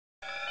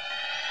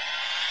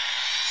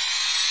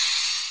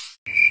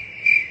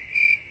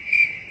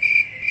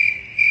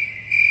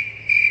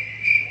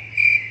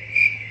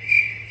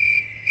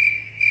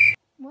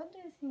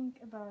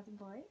think about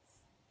boys?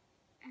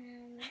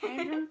 I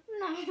don't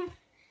know.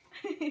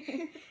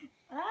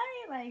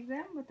 I like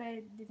them, but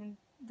I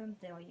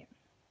don't tell you.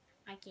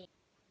 Okay.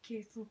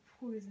 Okay, look,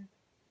 who is it?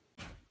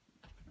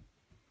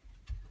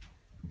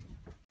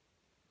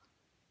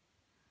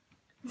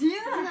 Dina!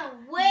 Dina,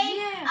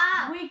 wake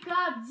up! Wake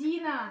up,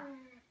 Dina!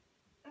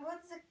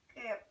 What's the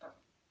cap?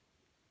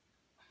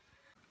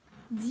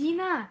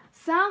 Dina,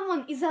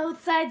 someone is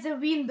outside the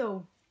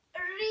window.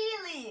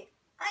 Really?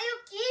 Are you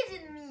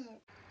kidding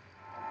me?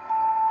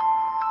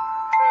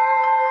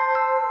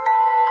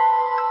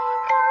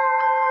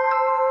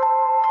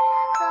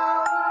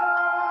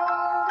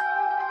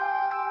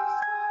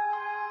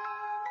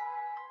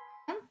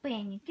 Don't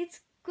panic. It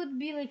could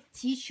be like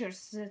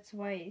teachers. That's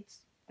why it's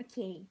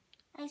okay.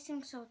 I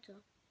think so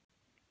too.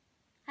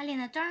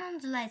 Alina, turn on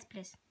the lights,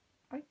 please.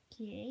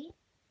 Okay.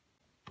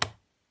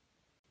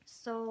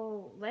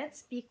 So let's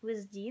speak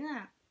with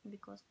Dina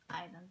because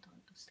I don't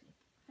want to sleep.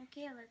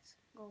 Okay, let's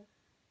go.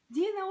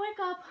 Dina, wake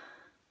up!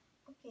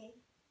 Okay.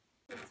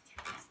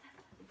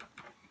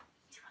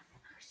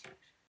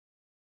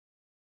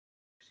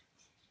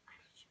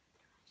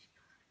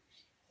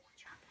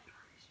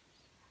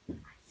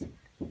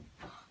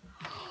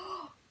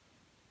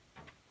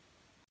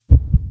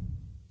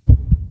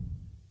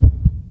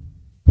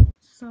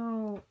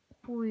 So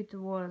who it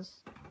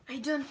was? I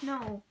don't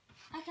know.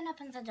 I can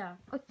open the door.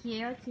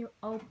 Okay, let you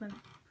open.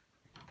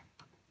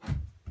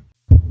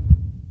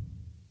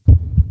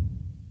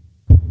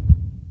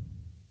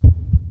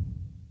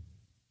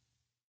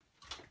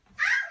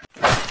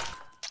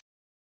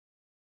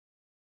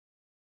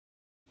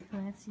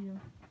 Let you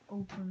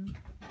open.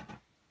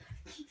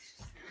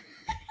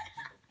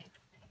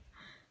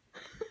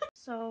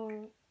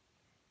 So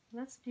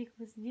let's speak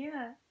with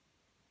Dina.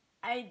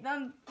 I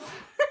don't.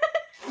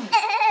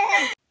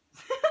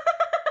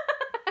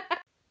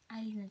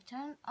 Alina,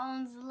 turn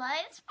on the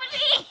lights,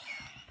 please.